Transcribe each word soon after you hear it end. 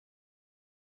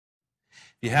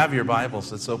If you have your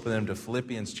Bibles, let's open them to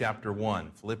Philippians chapter 1.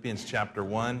 Philippians chapter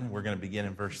 1, we're going to begin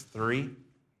in verse 3.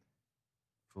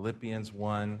 Philippians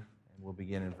 1, and we'll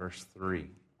begin in verse 3.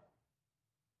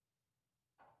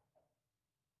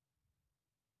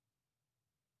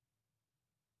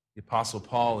 The Apostle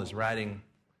Paul is writing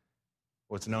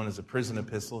what's known as a prison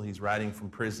epistle. He's writing from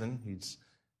prison. His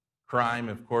crime,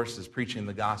 of course, is preaching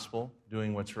the gospel,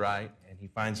 doing what's right, and he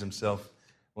finds himself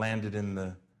landed in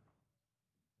the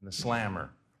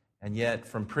slammer. And yet,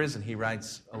 from prison, he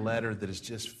writes a letter that is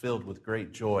just filled with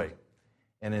great joy.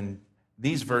 And in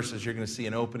these verses, you're going to see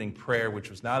an opening prayer,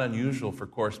 which was not unusual for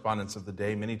correspondence of the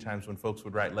day. Many times when folks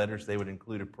would write letters, they would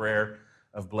include a prayer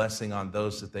of blessing on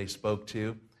those that they spoke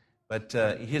to. But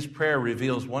his prayer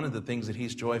reveals one of the things that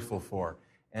he's joyful for,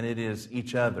 and it is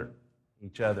each other.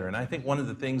 And I think one of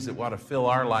the things that ought to fill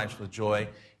our lives with joy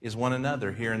is one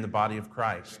another here in the body of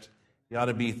Christ. You ought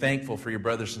to be thankful for your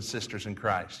brothers and sisters in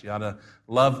Christ. You ought to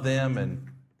love them and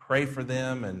pray for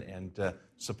them and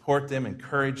support them,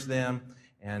 encourage them,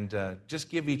 and just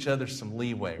give each other some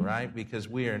leeway, right? Because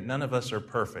none of us are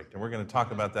perfect, and we're going to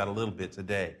talk about that a little bit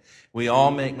today. We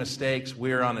all make mistakes.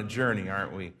 We're on a journey,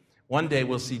 aren't we? One day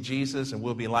we'll see Jesus and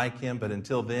we'll be like him, but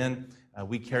until then,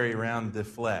 we carry around the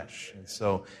flesh. And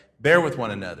so bear with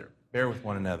one another.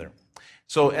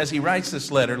 So as he writes this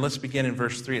letter, let's begin in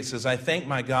verse 3. It says, I thank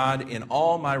my God in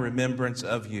all my remembrance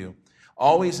of you,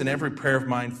 always in every prayer of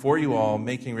mine for you all,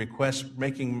 making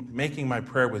my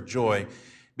prayer with joy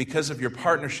because of your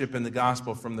partnership in the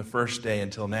gospel from the first day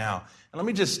until now. And let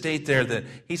me just state there that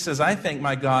he says, I thank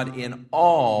my God in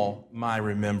all my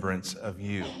remembrance of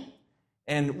you.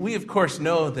 And we, of course,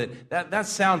 know that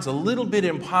sounds a little bit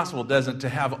impossible, doesn't it, to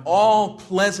have all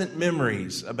pleasant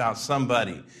memories about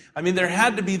somebody. I mean, there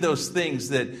had to be those things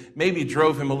that maybe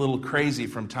drove him a little crazy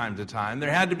from time to time.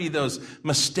 There had to be those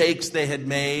mistakes they had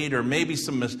made or maybe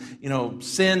some,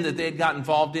 sin that they had got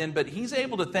involved in. But he's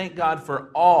able to thank God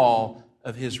for all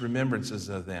of his remembrances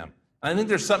of them. I think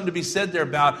there's something to be said there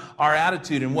about our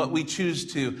attitude and what we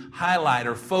choose to highlight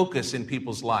or focus in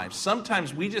people's lives.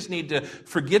 Sometimes we just need to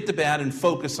forget the bad and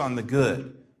focus on the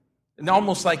good. And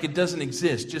almost like it doesn't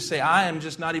exist. Just say, I am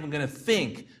just not even going to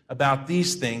think about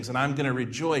these things, and I'm going to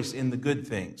rejoice in the good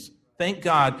things. Thank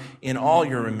God in all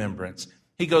your remembrance.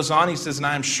 He goes on, he says, and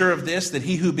I am sure of this, that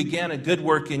he who began a good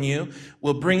work in you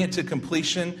will bring it to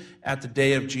completion at the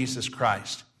day of Jesus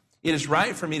Christ. It is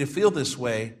right for me to feel this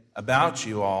way about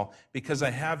you all, because I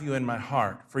have you in my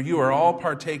heart. For you are all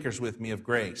partakers with me of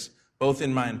grace, both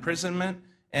in my imprisonment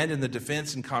and in the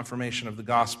defense and confirmation of the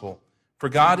gospel. For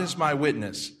God is my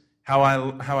witness, how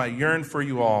I yearn for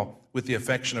you all with the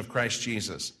affection of Christ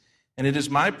Jesus. And it is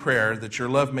my prayer that your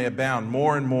love may abound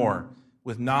more and more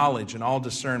with knowledge and all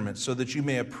discernment, so that you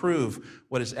may approve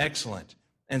what is excellent,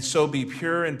 and so be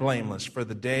pure and blameless for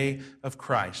the day of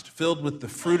Christ, filled with the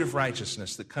fruit of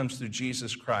righteousness that comes through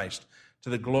Jesus Christ, to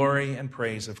the glory and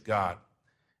praise of God.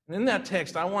 And in that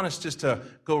text, I want us just to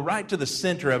go right to the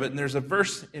center of it. And there's a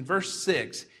verse, in verse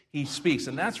 6, he speaks.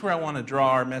 And that's where I want to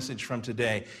draw our message from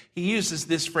today. He uses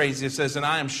this phrase. He says, and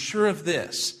I am sure of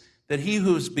this, that he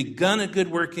who has begun a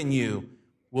good work in you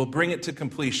will bring it to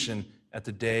completion at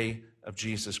the day of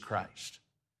Jesus Christ.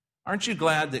 Aren't you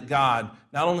glad that God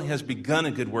not only has begun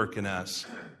a good work in us,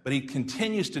 but he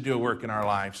continues to do a work in our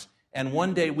lives? And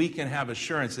one day we can have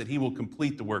assurance that he will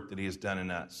complete the work that he has done in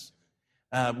us.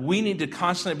 We need to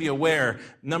constantly be aware,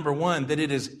 number one, that it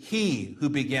is he who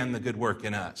began the good work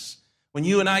in us. When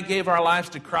you and I gave our lives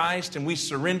to Christ and we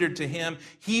surrendered to him,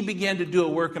 he began to do a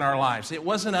work in our lives. It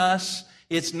wasn't us.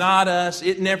 It's not us.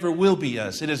 It never will be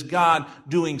us. It is God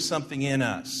doing something in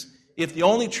us. If the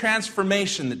only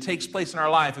transformation that takes place in our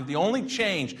life, if the only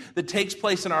change that takes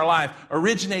place in our life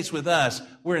originates with us,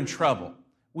 we're in trouble.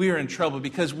 We are in trouble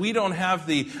because we don't have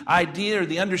the idea or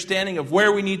the understanding of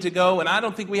where we need to go, and I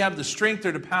don't think we have the strength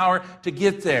or the power to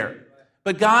get there.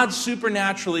 But God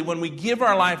supernaturally, when we give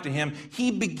our life to him,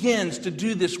 he begins to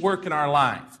do this work in our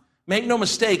life. Make no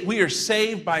mistake, we are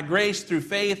saved by grace through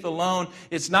faith alone.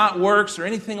 It's not works or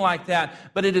anything like that,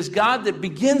 but it is God that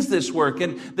begins this work.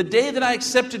 And the day that I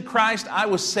accepted Christ, I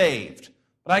was saved.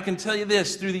 But I can tell you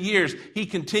this, through the years, he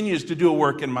continues to do a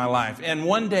work in my life. And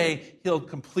one day, he'll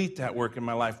complete that work in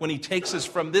my life when he takes us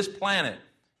from this planet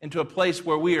into a place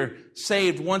where we are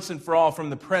saved once and for all from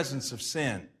the presence of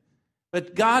sin.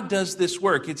 But God does this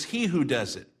work. It's he who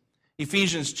does it.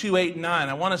 Ephesians 2:8-9.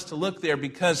 I want us to look there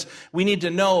because we need to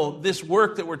know this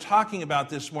work that we're talking about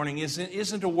this morning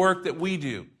isn't a work that we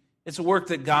do. It's a work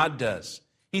that God does.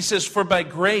 He says, for by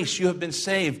grace you have been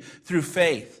saved through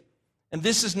faith. And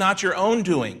this is not your own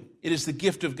doing. It is the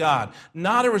gift of God,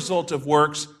 not a result of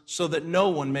works, so that no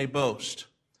one may boast.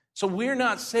 So we're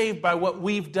not saved by what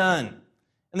we've done.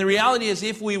 And the reality is,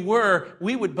 if we were,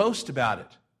 we would boast about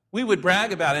it. We would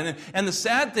brag about it. And the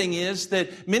sad thing is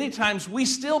that many times we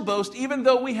still boast, even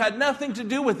though we had nothing to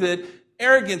do with it.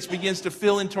 Arrogance begins to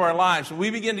fill into our lives, and we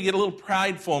begin to get a little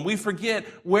prideful, and we forget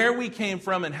where we came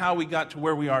from and how we got to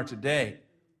where we are today.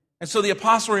 And so the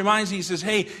apostle reminds you, he says,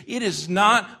 hey, it is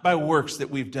not by works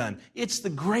that we've done. It's the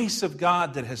grace of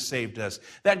God that has saved us.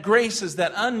 That grace is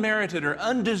that unmerited or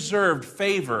undeserved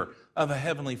favor of a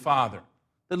heavenly Father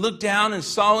that looked down and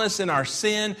saw us in our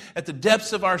sin, at the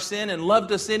depths of our sin, and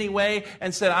loved us anyway,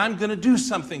 and said, I'm going to do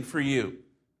something for you.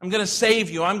 I'm going to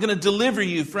save you. I'm going to deliver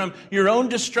you from your own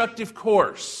destructive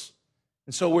course.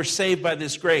 And so we're saved by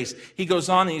this grace. He goes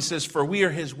on and he says, for we are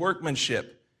his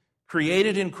workmanship,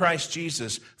 created in Christ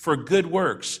Jesus for good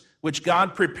works, which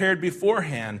God prepared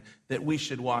beforehand that we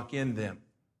should walk in them.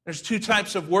 There's two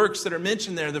types of works that are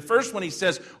mentioned there. The first one, he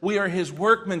says, we are his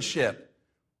workmanship.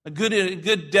 A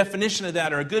good definition of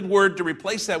that, or a good word to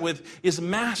replace that with, is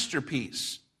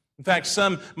masterpiece. In fact,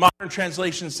 some modern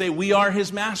translations say we are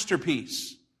his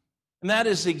masterpiece. And that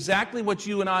is exactly what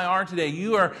you and I are today.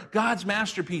 You are God's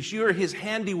masterpiece. You are his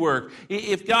handiwork.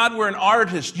 If God were an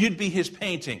artist, you'd be his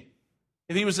painting.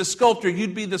 If he was a sculptor,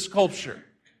 you'd be the sculpture.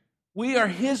 We are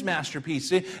his masterpiece.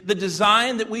 The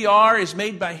design that we are is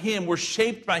made by him. We're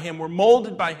shaped by him. We're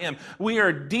molded by him. We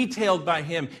are detailed by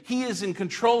him. He is in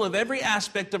control of every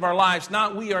aspect of our lives,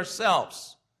 not we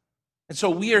ourselves. And so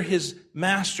we are his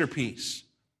masterpiece,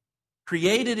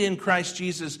 created in Christ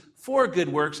Jesus for good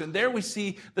works. And there we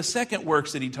see the second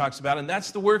works that he talks about, and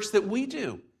that's the works that we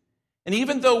do. And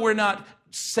even though we're not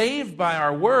saved by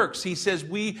our works, he says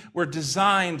we were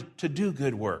designed to do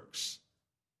good works.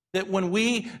 That when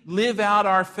we live out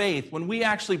our faith, when we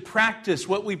actually practice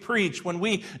what we preach, when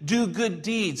we do good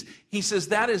deeds, he says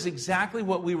that is exactly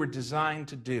what we were designed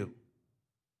to do.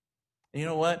 And you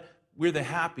know what? We're the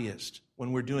happiest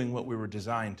when we're doing what we were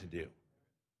designed to do.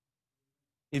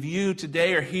 If you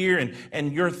today are here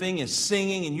and your thing is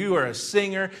singing and you are a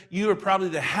singer, you are probably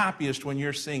the happiest when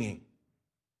you're singing.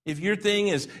 If your thing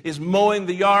is mowing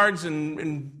the yards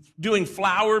and doing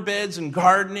flower beds and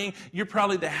gardening, you're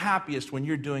probably the happiest when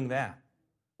you're doing that.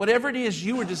 Whatever it is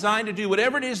you were designed to do,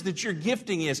 whatever it is that your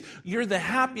gifting is, you're the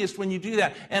happiest when you do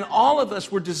that. And all of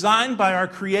us were designed by our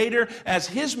Creator as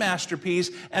his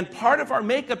masterpiece, and part of our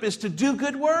makeup is to do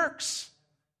good works.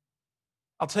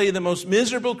 I'll tell you, the most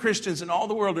miserable Christians in all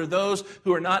the world are those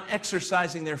who are not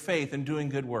exercising their faith and doing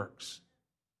good works.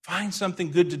 Find something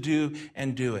good to do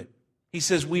and do it. He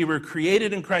says we were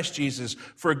created in Christ Jesus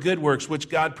for good works, which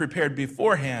God prepared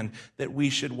beforehand that we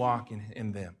should walk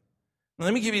in them. Now,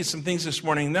 let me give you some things this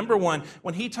morning. Number one,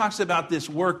 when he talks about this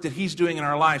work that he's doing in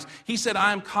our lives, he said,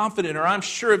 I am confident, or I'm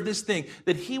sure of this thing,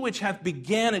 that he which hath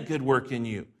began a good work in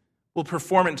you will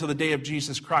perform it until the day of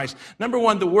Jesus Christ. Number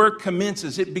one, the work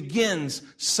commences. It begins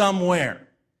somewhere.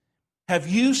 Have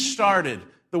you started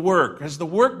the work? Has the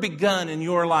work begun in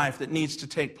your life that needs to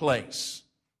take place?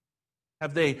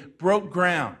 Have they broke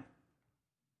ground?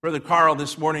 Brother Carl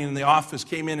this morning in the office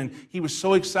came in and he was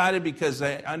so excited because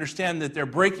I understand that they're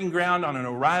breaking ground on an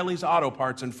O'Reilly's Auto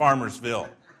Parts in Farmersville.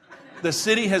 The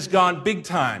city has gone big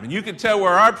time, and you can tell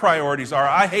where our priorities are.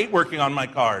 I hate working on my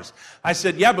cars. I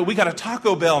said, yeah, but we got a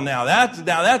Taco Bell now.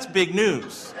 That's big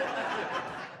news.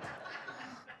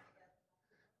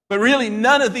 But really,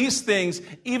 none of these things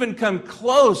even come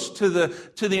close to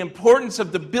the importance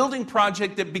of the building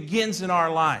project that begins in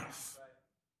our life.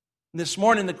 This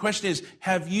morning, the question is,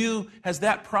 has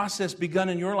that process begun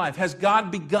in your life? Has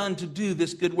God begun to do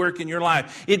this good work in your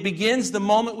life? It begins the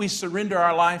moment we surrender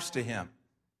our lives to him.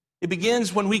 It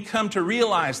begins when we come to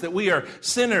realize that we are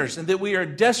sinners and that we are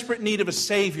in desperate need of a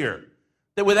Savior.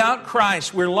 That without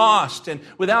Christ, we're lost, and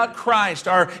without Christ,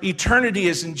 our eternity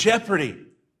is in jeopardy.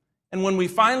 And when we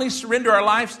finally surrender our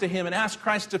lives to him and ask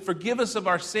Christ to forgive us of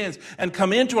our sins and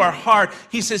come into our heart,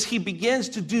 he says he begins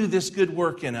to do this good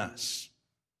work in us.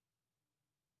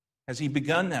 Has he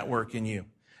begun that work in you?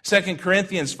 2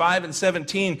 Corinthians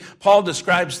 5:17, Paul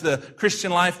describes the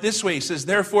Christian life this way. He says,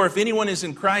 therefore, if anyone is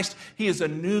in Christ, he is a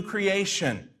new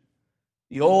creation.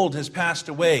 The old has passed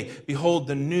away. Behold,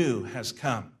 the new has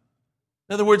come.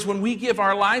 In other words, when we give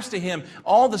our lives to him,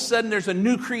 all of a sudden there's a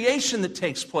new creation that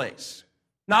takes place.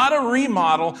 Not a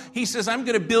remodel. He says, I'm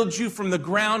going to build you from the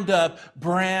ground up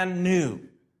brand new.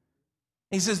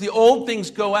 He says the old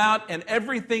things go out and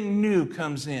everything new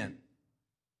comes in.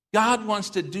 God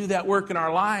wants to do that work in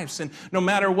our lives. And no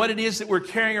matter what it is that we're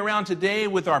carrying around today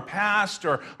with our past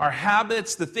or our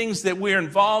habits, the things that we're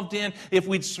involved in, if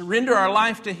we'd surrender our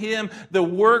life to him, the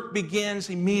work begins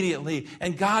immediately.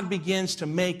 And God begins to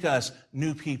make us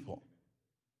new people.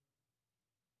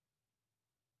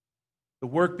 The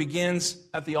work begins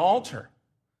at the altar,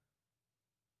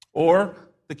 or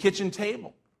the kitchen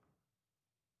table,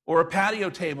 or a patio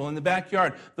table in the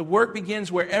backyard. The work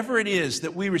begins wherever it is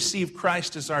that we receive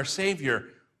Christ as our Savior,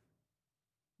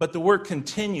 but the work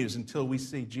continues until we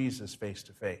see Jesus face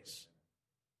to face.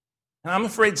 And I'm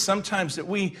afraid sometimes that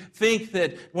we think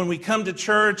that when we come to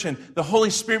church and the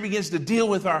Holy Spirit begins to deal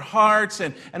with our hearts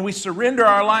and we surrender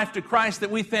our life to Christ,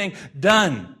 that we think,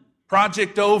 done,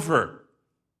 project over.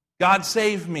 God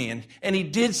saved me, and He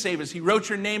did save us. He wrote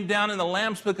your name down in the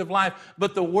Lamb's Book of Life,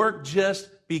 but the work just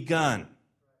begun.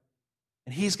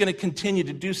 And He's going to continue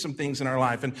to do some things in our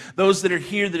life. And those that are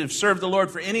here that have served the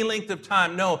Lord for any length of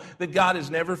time know that God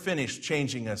is never finished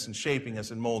changing us and shaping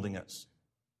us and molding us.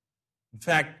 In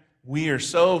fact, we are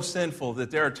so sinful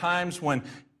that there are times when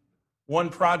one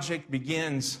project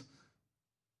begins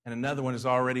and another one is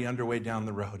already underway down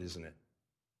the road, isn't it?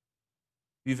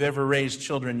 If you've ever raised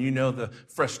children, you know the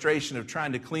frustration of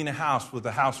trying to clean a house with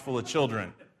a house full of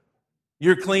children.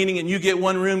 You're cleaning and you get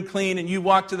one room clean and you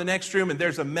walk to the next room and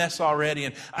there's a mess already.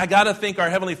 And I got to think our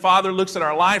Heavenly Father looks at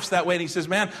our lives that way and He says,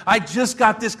 man, I just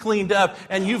got this cleaned up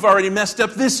and you've already messed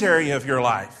up this area of your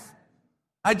life.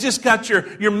 I just got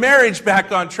your marriage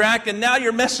back on track and now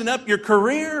you're messing up your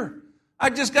career. I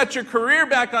just got your career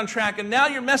back on track and now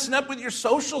you're messing up with your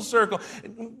social circle.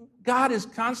 God is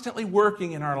constantly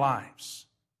working in our lives.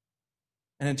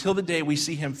 And until the day we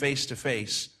see Him face to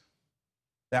face,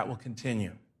 that will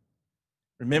continue.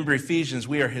 Remember Ephesians,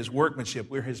 we are His workmanship.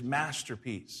 We're His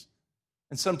masterpiece.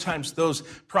 And sometimes those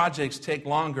projects take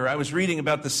longer. I was reading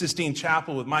about the Sistine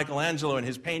Chapel with Michelangelo and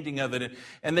his painting of it.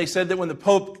 And they said that when the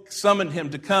Pope summoned him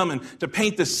to come and to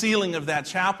paint the ceiling of that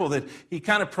chapel, that he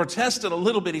kind of protested a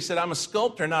little bit. He said, I'm a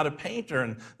sculptor, not a painter.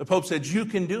 And the Pope said, you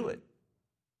can do it.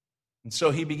 And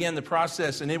so he began the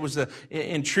process, and it was an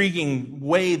intriguing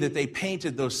way that they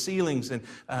painted those ceilings, and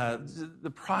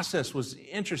the process was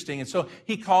interesting. And so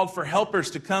he called for helpers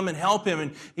to come and help him,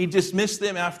 and he dismissed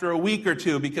them after a week or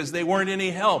two because they weren't any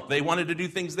help. They wanted to do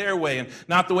things their way and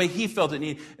not the way he felt it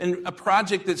needed. And a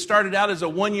project that started out as a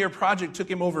one-year project took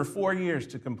him over 4 years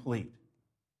to complete.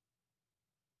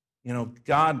 You know,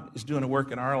 God is doing a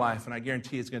work in our life, and I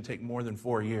guarantee it's going to take more than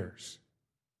 4 years.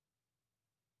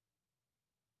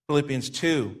 Philippians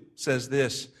 2 says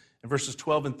this, in verses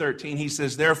 12 and 13, he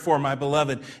says, therefore, my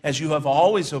beloved, as you have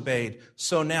always obeyed,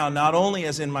 so now, not only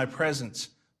as in my presence,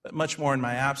 but much more in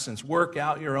my absence, work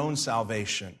out your own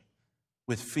salvation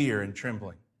with fear and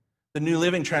trembling. The New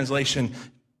Living Translation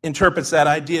interprets that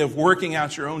idea of working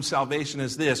out your own salvation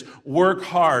as this: work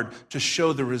hard to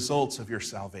show the results of your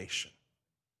salvation.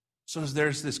 So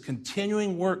there's this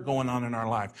continuing work going on in our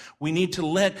life. We need to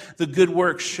let the good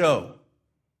work show,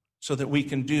 so that we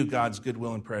can do God's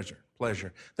goodwill and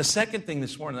pleasure. The second thing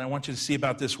this morning that I want you to see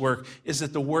about this work is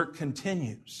that the work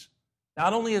continues.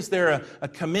 Not only is there a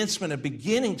commencement, a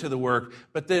beginning to the work,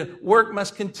 but the work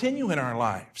must continue in our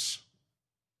lives.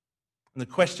 And the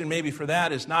question maybe for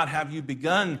that is not have you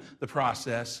begun the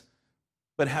process,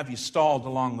 but have you stalled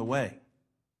along the way?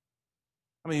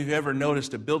 How many of you ever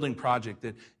noticed a building project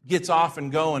that gets off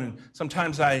and going, and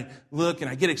sometimes I look and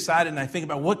I get excited and I think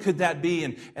about what could that be,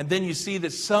 and then you see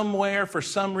that somewhere, for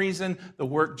some reason, the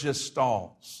work just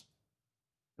stalls.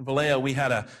 In Vallejo, we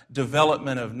had a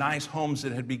development of nice homes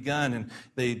that had begun, and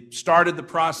they started the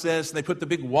process. They put the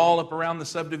big wall up around the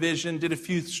subdivision, did a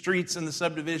few streets in the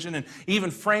subdivision, and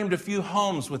even framed a few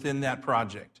homes within that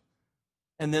project.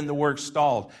 And then the work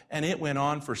stalled. And it went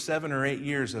on for 7 or 8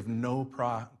 years of no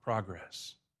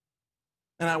progress.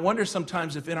 And I wonder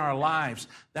sometimes if in our lives,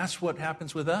 that's what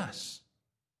happens with us.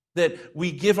 That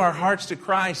we give our hearts to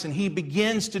Christ and He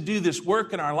begins to do this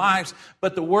work in our lives,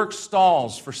 but the work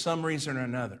stalls for some reason or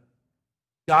another.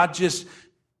 God just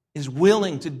is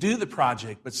willing to do the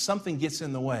project, but something gets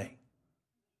in the way.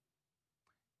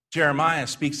 Jeremiah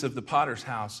speaks of the potter's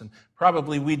house, and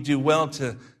probably we'd do well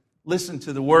to listen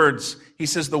to the words. He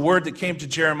says, the word that came to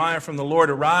Jeremiah from the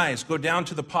Lord, arise, go down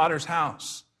to the potter's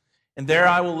house, and there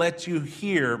I will let you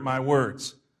hear my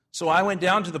words. So I went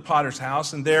down to the potter's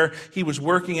house, and there he was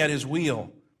working at his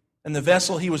wheel. And the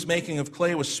vessel he was making of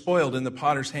clay was spoiled in the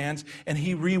potter's hands, and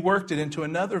he reworked it into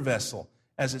another vessel,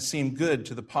 as it seemed good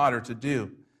to the potter to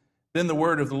do. Then the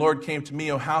word of the Lord came to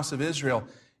me, O house of Israel,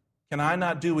 can I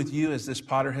not do with you as this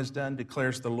potter has done,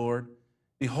 declares the Lord?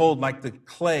 Behold, like the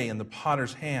clay in the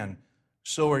potter's hand,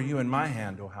 so are you in my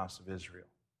hand, O house of Israel.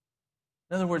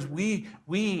 In other words,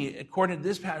 we according to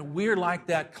this pattern, we're like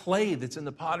that clay that's in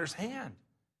the potter's hand.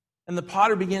 And the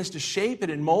potter begins to shape it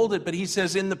and mold it. But he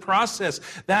says in the process,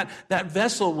 that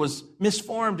vessel was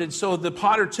misformed. And so the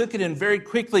potter took it and very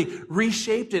quickly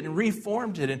reshaped it and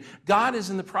reformed it. And God is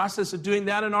in the process of doing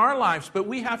that in our lives. But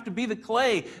we have to be the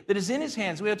clay that is in his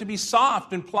hands. We have to be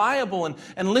soft and pliable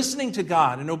and listening to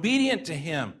God and obedient to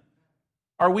him.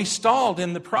 Are we stalled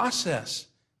in the process?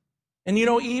 And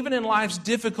even in life's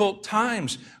difficult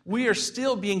times, we are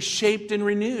still being shaped and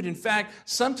renewed. In fact,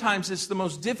 sometimes it's the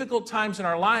most difficult times in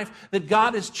our life that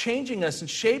God is changing us and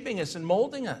shaping us and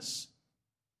molding us.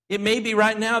 It may be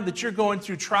right now that you're going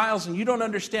through trials and you don't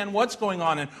understand what's going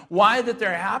on and why that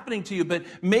they're happening to you, but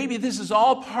maybe this is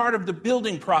all part of the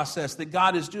building process that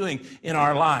God is doing in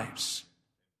our lives.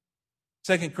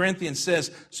 2 Corinthians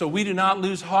says, so we do not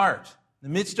lose heart.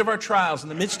 In the midst of our trials, in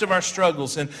the midst of our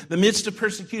struggles, in the midst of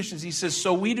persecutions, he says,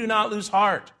 so we do not lose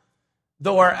heart.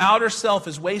 Though our outer self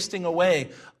is wasting away,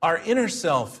 our inner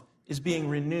self is being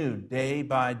renewed day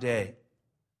by day.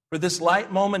 For this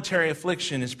light momentary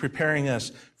affliction is preparing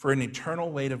us for an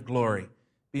eternal weight of glory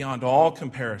beyond all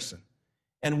comparison.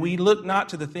 And we look not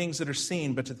to the things that are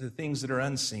seen, but to the things that are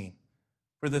unseen.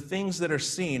 For the things that are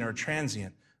seen are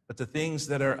transient, but the things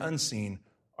that are unseen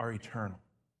are eternal.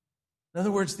 In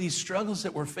other words, these struggles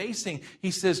that we're facing,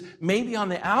 he says, maybe on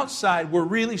the outside we're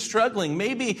really struggling.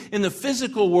 Maybe in the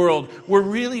physical world we're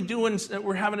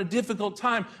having a difficult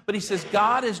time. But he says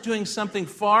God is doing something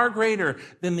far greater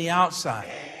than the outside.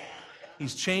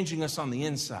 He's changing us on the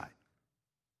inside.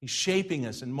 He's shaping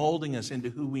us and molding us into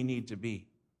who we need to be.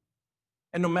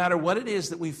 And no matter what it is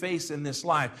that we face in this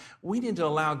life, we need to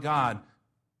allow God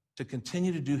to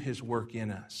continue to do his work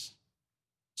in us.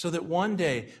 So that one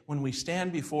day, when we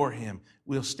stand before him,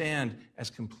 we'll stand as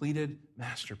completed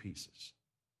masterpieces.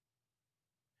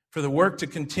 For the work to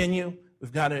continue,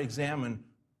 we've got to examine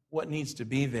what needs to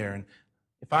be there. And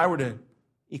if I were to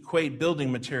equate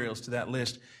building materials to that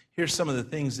list, here's some of the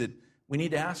things that we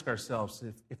need to ask ourselves.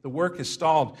 If the work is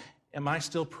stalled, am I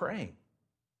still praying?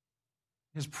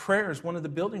 Because prayer is one of the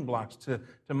building blocks to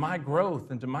my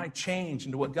growth and to my change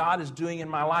and to what God is doing in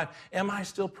my life. Am I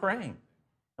still praying?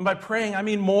 And by praying, I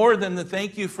mean more than the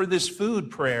thank you for this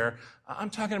food prayer. I'm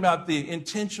talking about the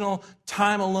intentional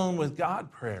time alone with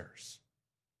God prayers.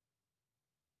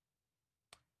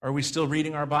 Are we still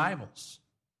reading our Bibles?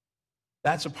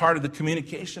 That's a part of the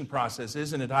communication process,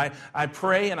 isn't it? I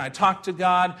pray and I talk to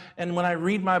God, and when I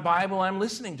read my Bible, I'm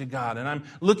listening to God, and I'm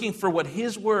looking for what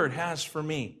his word has for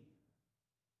me.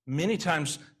 Many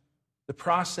times,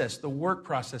 the work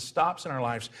process stops in our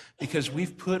lives because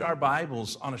we've put our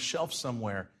Bibles on a shelf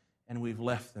somewhere and we've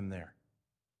left them there.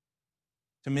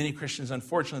 To many Christians,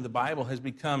 unfortunately, the Bible has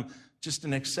become just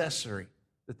an accessory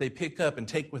that they pick up and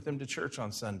take with them to church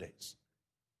on Sundays.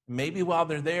 Maybe while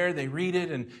they're there, they read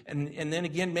it, and then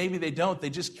again, maybe they don't. They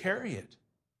just carry it.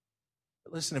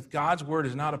 But listen, if God's word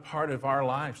is not a part of our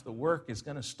lives, the work is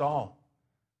going to stall.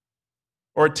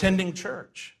 Or attending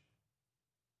church.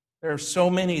 There are so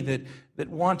many that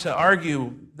want to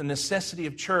argue the necessity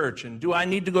of church, and do I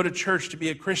need to go to church to be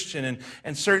a Christian?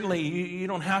 And certainly you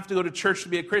don't have to go to church to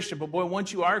be a Christian, but boy,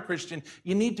 once you are a Christian,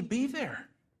 you need to be there.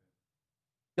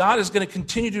 God is going to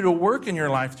continue to do a work in your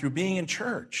life through being in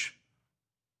church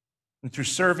and through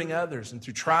serving others and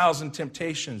through trials and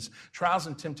temptations. Trials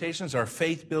and temptations are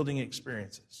faith-building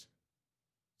experiences.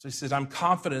 So he says, I'm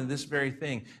confident in this very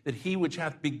thing, that he which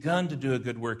hath begun to do a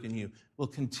good work in you will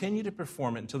continue to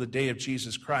perform it until the day of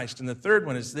Jesus Christ. And the third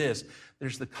one is this.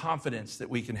 There's the confidence that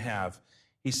we can have.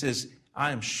 He says,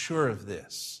 I am sure of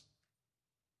this.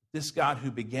 This God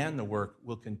who began the work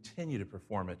will continue to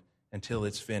perform it until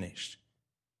it's finished.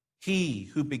 He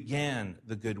who began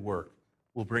the good work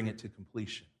will bring it to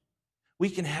completion. We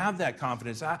can have that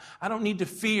confidence. I don't need to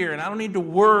fear, and I don't need to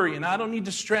worry, and I don't need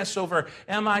to stress over,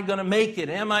 am I going to make it?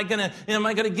 Am I going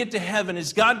to get to heaven?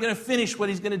 Is God going to finish what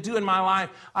he's going to do in my life?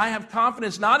 I have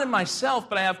confidence not in myself,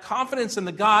 but I have confidence in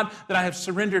the God that I have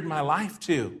surrendered my life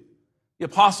to. The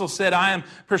apostle said, I am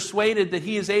persuaded that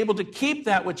he is able to keep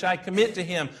that which I commit to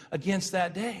him against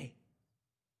that day.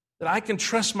 That I can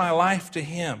trust my life to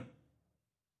him.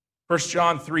 1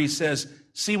 John 3 says,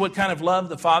 see what kind of love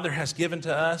the Father has given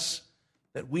to us,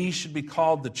 that we should be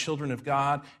called the children of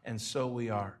God, and so we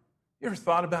are. You ever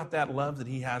thought about that love that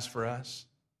he has for us?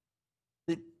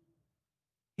 That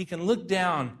he can look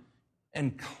down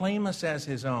and claim us as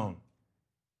his own.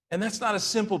 And that's not a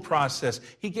simple process.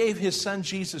 He gave his son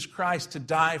Jesus Christ to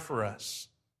die for us.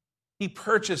 He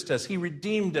purchased us. He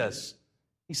redeemed us.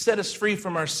 He set us free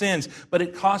from our sins, but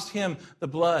it cost him the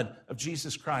blood of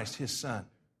Jesus Christ, his son.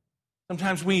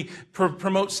 Sometimes we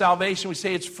promote salvation. We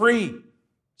say it's free.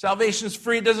 Salvation is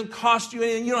free. It doesn't cost you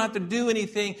anything. You don't have to do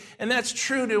anything. And that's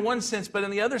true to one sense, but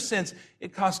in the other sense,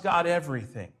 it costs God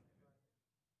everything.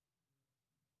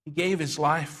 He gave his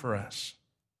life for us.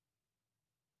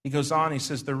 He goes on, he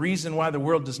says, the reason why the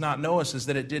world does not know us is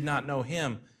that it did not know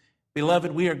him.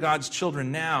 Beloved, we are God's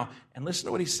children now. And listen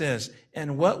to what he says.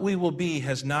 And what we will be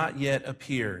has not yet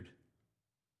appeared.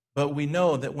 But we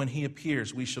know that when he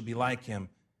appears, we shall be like him,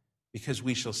 because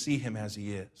we shall see him as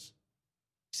he is.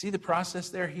 See the process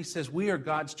there? He says, we are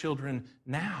God's children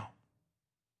now.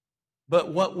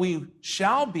 But what we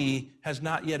shall be has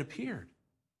not yet appeared.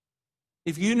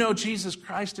 If you know Jesus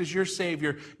Christ as your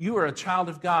Savior, you are a child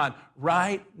of God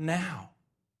right now.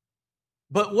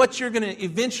 But what you're going to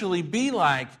eventually be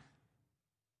like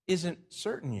isn't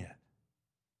certain yet.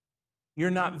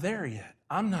 You're not there yet.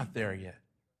 I'm not there yet.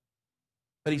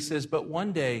 But he says, but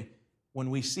one day when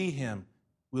we see him,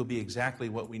 we'll be exactly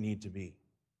what we need to be.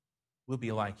 We'll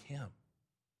be like him.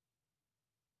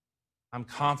 I'm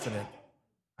confident,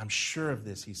 I'm sure of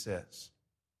this, he says,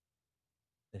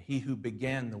 that he who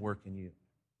began the work in you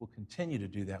will continue to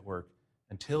do that work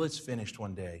until it's finished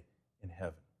one day in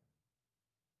heaven.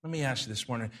 Let me ask you this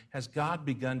morning, has God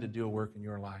begun to do a work in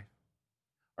your life?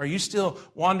 Are you still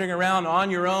wandering around on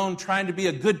your own, trying to be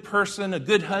a good person, a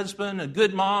good husband, a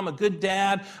good mom, a good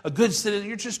dad, a good citizen?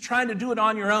 You're just trying to do it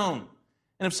on your own.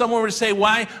 And if someone were to say,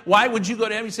 why would you go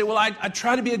to heaven? You say, well, I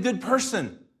try to be a good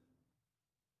person.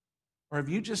 Or have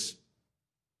you just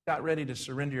got ready to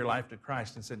surrender your life to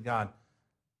Christ and said, God,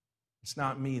 it's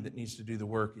not me that needs to do the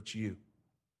work, it's you.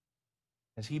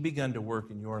 Has he begun to work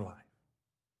in your life?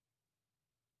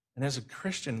 And as a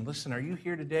Christian, listen, are you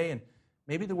here today and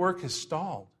maybe the work has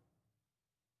stalled?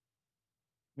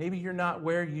 Maybe you're not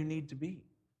where you need to be.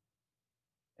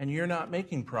 And you're not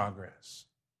making progress.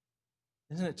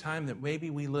 Isn't it time that maybe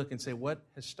we look and say, what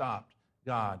has stopped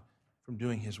God from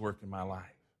doing his work in my life?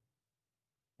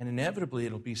 And inevitably,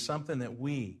 it'll be something that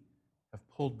we have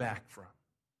pulled back from.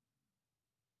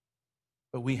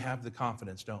 But we have the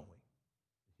confidence, don't we?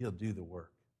 He'll do the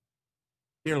work.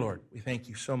 Dear Lord, we thank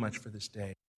you so much for this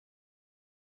day.